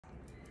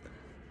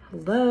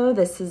Hello,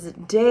 this is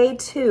day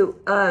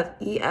 2 of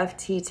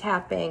EFT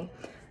tapping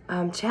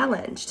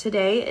challenge.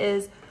 Today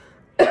is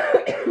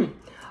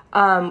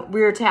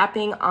we're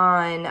tapping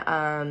on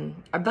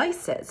our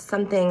vices,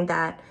 something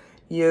that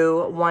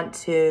you want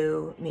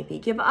to maybe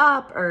give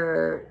up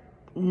or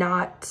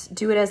not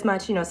do it as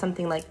much,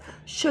 something like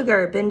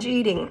sugar, binge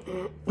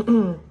eating.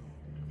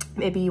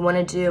 Maybe you want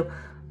to do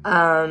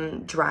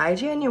dry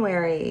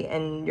January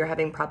and you're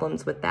having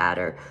problems with that,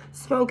 or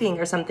smoking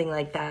or something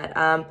like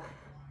that.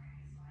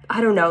 I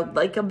don't know,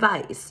 like a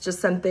vice, just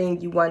something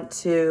you want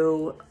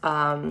to,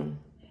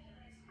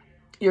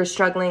 you're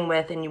struggling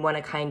with and you want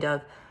to kind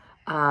of,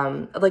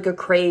 like a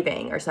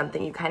craving or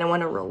something, you kind of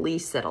want to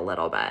release it a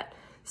little bit.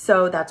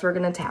 So that's what we're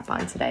going to tap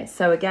on today.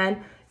 So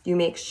again, you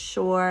make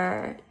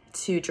sure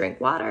to drink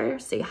water,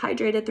 stay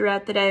hydrated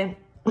throughout the day.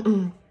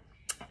 On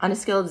a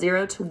scale of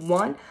 0 to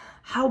 1,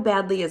 how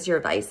badly is your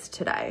vice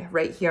today?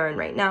 Right here and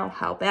right now,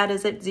 how bad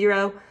is it?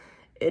 0,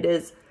 it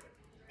is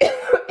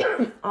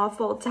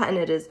awful. 10,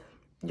 it is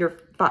you're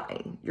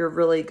fine. You're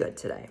really good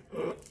today.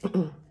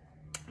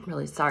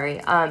 Really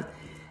sorry.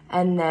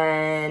 And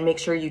then make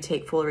sure you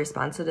take full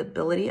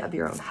responsibility of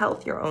your own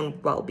health, your own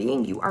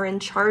well-being. You are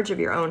in charge of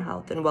your own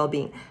health and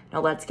well-being.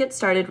 Now let's get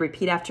started.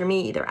 Repeat after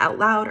me, either out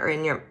loud or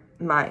in your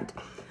mind.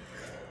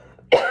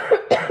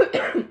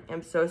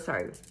 I'm so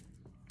sorry.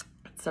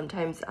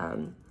 Sometimes I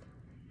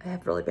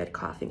have really bad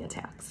coughing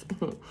attacks.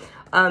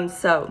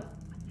 So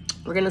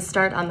we're gonna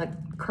start on the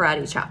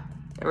karate chop.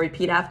 And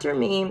repeat after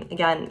me,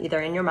 again, either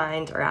in your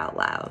mind or out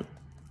loud.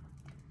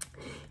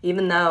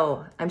 Even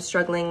though I'm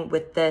struggling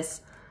with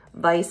this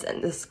vice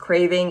and this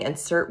craving,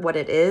 insert what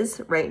it is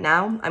right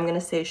now, I'm going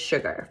to say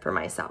sugar for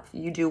myself.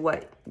 You do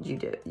what you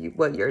do,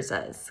 what yours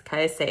is.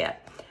 Okay, say it.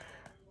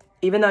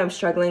 Even though I'm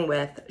struggling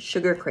with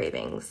sugar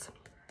cravings,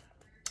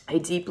 I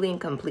deeply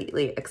and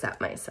completely accept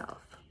myself.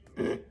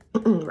 We're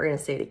going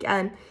to say it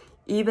again.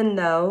 Even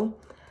though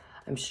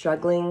I'm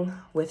struggling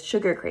with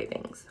sugar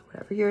cravings,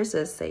 whatever yours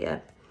is, say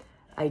it.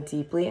 I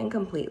deeply and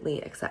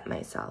completely accept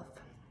myself.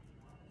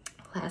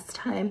 Last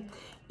time,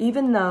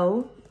 even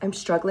though I'm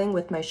struggling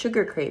with my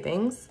sugar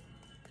cravings,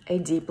 I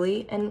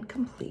deeply and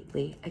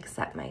completely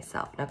accept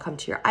myself. Now come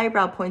to your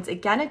eyebrow points.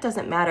 Again, it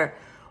doesn't matter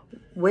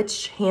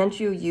which hand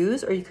you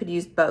use, or you could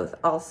use both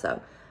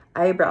also.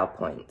 Eyebrow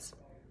points.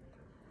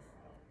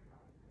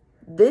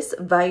 This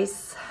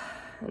vice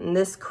and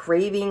this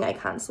craving I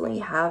constantly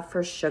have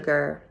for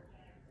sugar,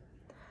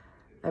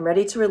 I'm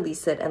ready to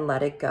release it and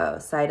let it go.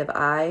 Side of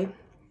eye.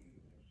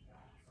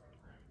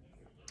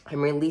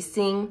 I'm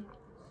releasing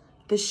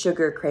the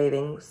sugar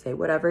craving, say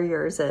whatever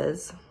yours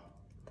is.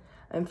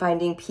 I'm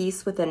finding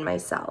peace within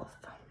myself.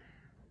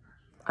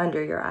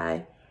 Under your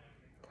eye.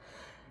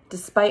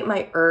 Despite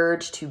my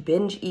urge to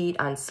binge eat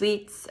on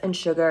sweets and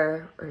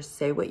sugar, or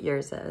say what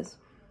yours is,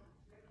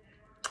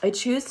 I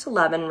choose to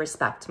love and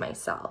respect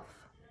myself.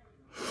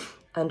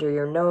 Under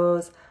your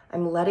nose,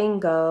 I'm letting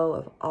go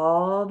of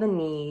all the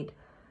need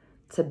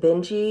to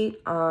binge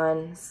eat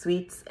on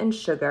sweets and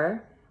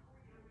sugar.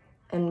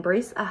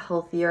 Embrace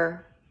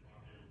healthier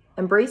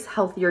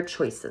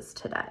choices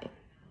today.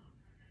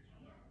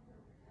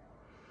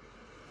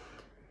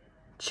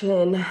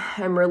 Chin,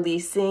 I'm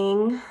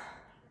releasing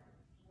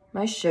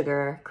my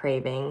sugar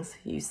cravings.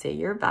 You say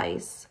your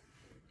vice.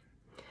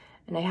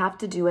 And I have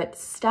to do it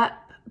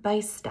step by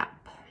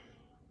step.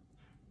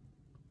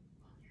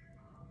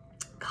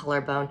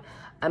 Collarbone,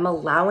 I'm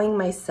allowing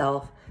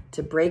myself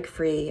to break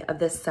free of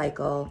this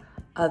cycle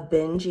of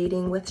binge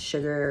eating with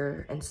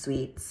sugar and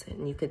sweets.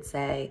 And you could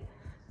say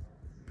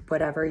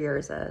whatever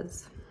yours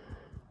is.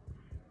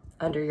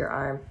 Under your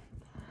arm.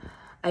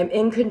 I'm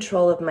in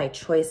control of my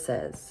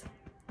choices.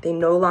 They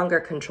no longer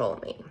control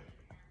me.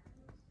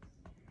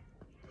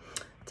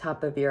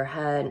 Top of your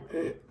head.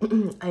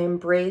 I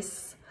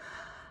embrace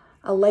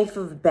a life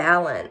of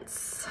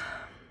balance.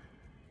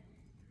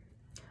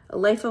 A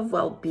life of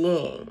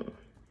well-being.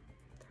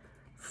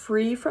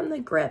 Free from the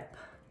grip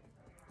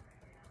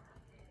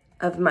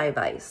of my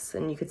vice.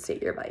 And you could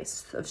state your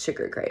vice of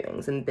sugar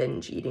cravings and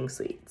binge eating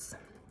sweets.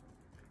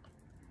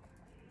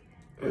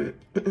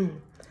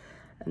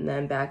 And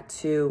then back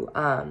to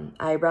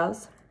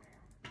eyebrows.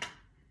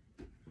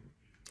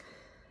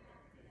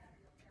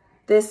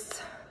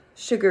 This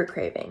sugar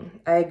craving,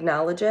 I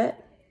acknowledge it,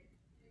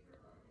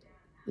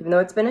 even though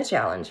it's been a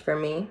challenge for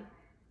me.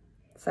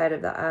 Side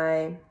of the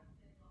eye.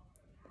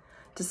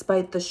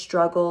 Despite the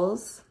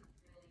struggles,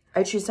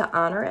 I choose to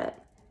honor it,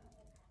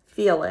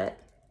 feel it,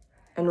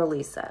 and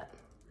release it.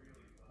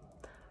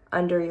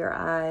 Under your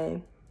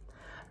eye,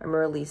 I'm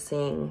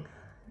releasing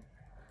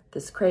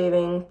this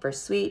craving for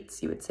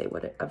sweets. You would say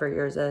whatever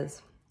yours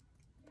is.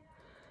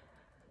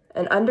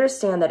 And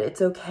understand that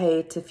it's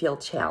okay to feel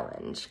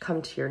challenged.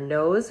 Come to your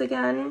nose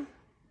again.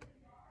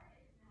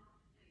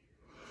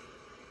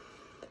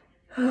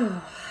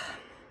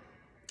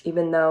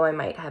 Even though I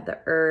might have the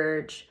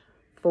urge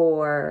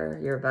for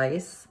your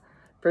vice,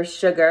 for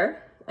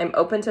sugar, I'm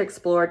open to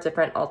explore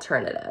different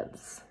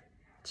alternatives.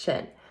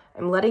 Chin,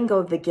 I'm letting go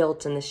of the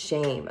guilt and the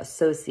shame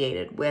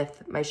associated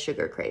with my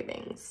sugar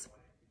cravings.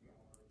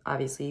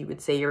 obviously you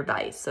would say your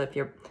vice. So if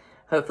you're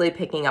hopefully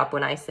picking up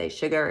when I say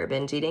sugar or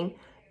binge eating,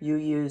 you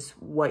use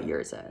what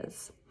yours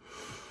is.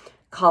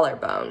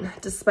 Collarbone.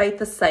 Despite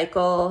the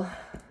cycle,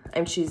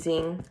 I'm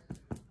choosing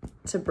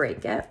to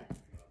break it.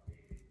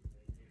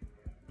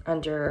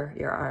 Under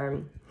your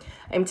arm.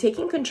 I'm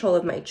taking control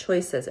of my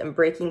choices and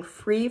breaking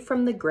free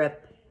from the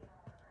grip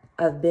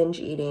of binge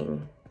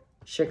eating,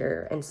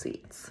 sugar, and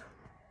sweets.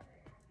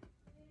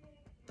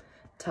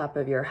 Top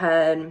of your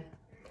head.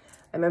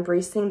 I'm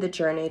embracing the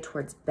journey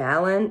towards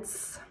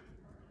balance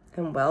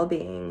and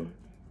well-being,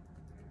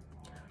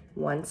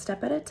 one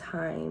step at a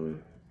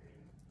time.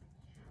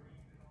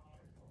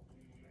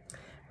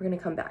 We're going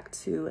to come back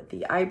to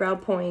the eyebrow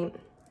point.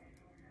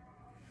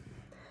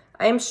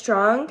 I am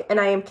strong and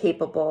I am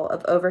capable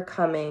of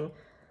overcoming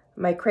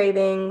my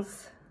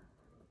cravings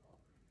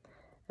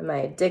and my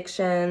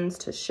addictions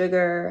to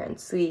sugar and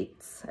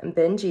sweets and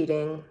binge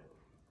eating.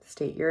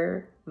 State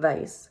your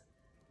vice.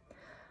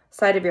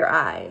 Side of your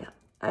eye.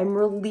 I'm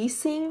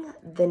releasing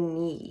the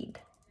need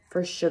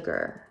for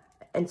sugar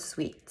and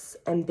sweets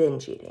and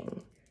binge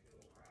eating.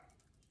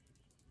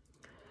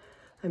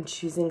 I'm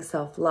choosing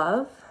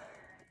self-love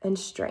and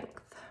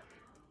strength.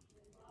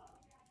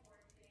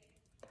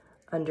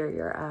 Under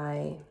your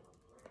eye.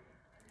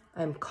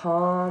 I'm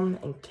calm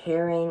and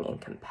caring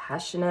and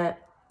compassionate,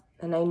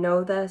 and I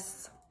know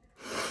this.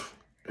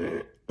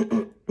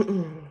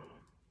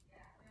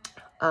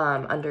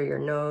 Under your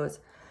nose.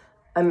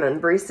 I'm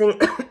embracing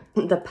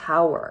the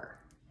power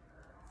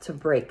to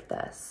break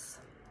this.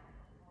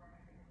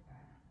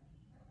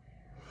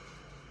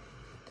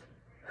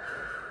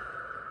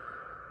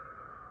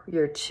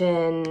 Your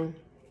chin.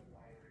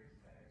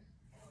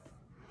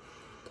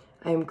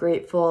 I am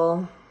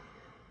grateful.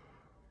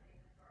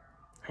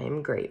 I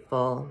am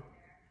grateful.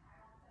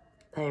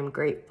 I am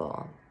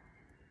grateful.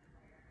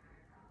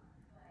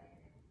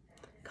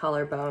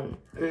 Collarbone.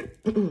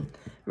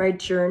 My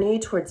journey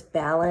towards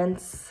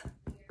balance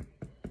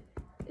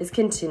is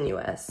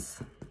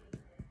continuous.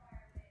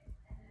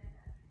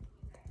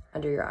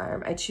 Under your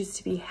arm. I choose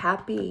to be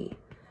happy.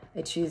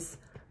 I choose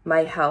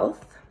my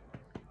health.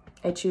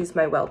 I choose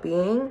my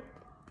well-being.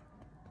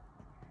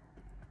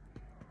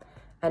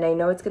 And I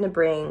know it's going to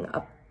bring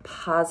a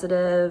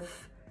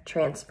positive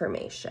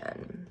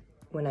transformation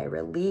when I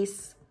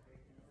release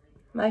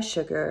my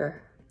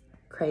sugar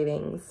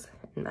cravings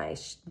and my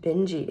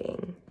binge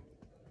eating.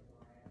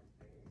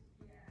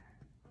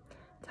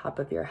 Top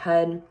of your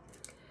head.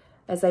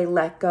 As I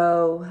let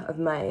go of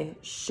my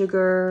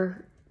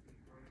sugar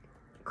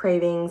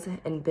cravings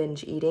and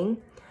binge eating,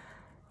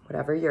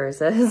 whatever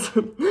yours is,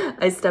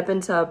 I step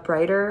into a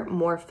brighter,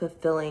 more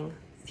fulfilling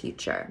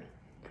future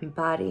in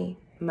body,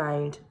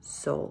 mind,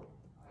 soul,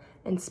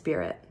 and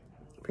spirit.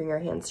 Bring your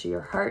hands to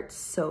your heart.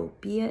 So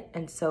be it,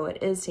 and so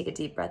it is. Take a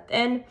deep breath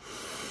in.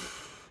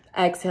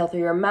 Exhale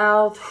through your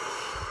mouth.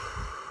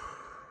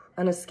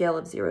 On a scale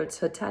of 0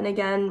 to 10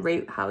 again,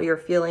 rate how you're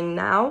feeling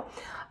now.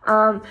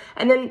 And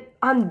then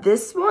on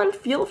this one,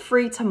 feel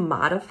free to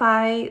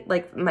modify,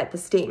 like the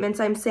statements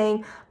I'm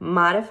saying,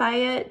 modify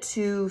it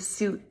to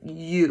suit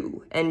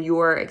you and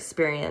your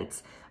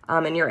experience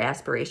and your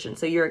aspiration.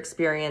 So your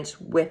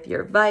experience with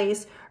your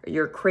vice, or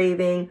your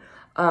craving,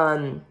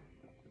 and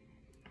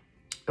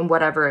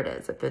whatever it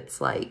is. If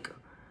it's like,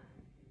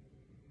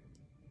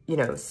 you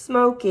know,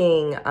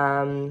 smoking,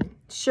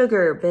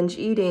 sugar, binge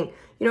eating,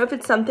 you know, if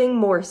it's something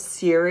more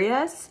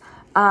serious,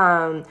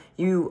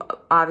 you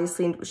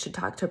obviously should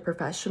talk to a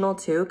professional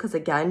too, because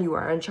again, you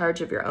are in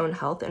charge of your own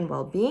health and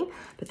well-being.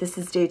 But this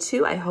is day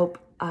 2. I hope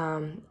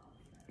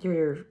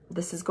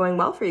this is going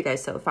well for you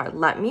guys so far.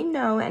 Let me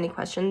know any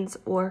questions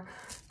or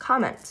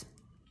comments.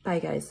 Bye,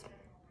 guys.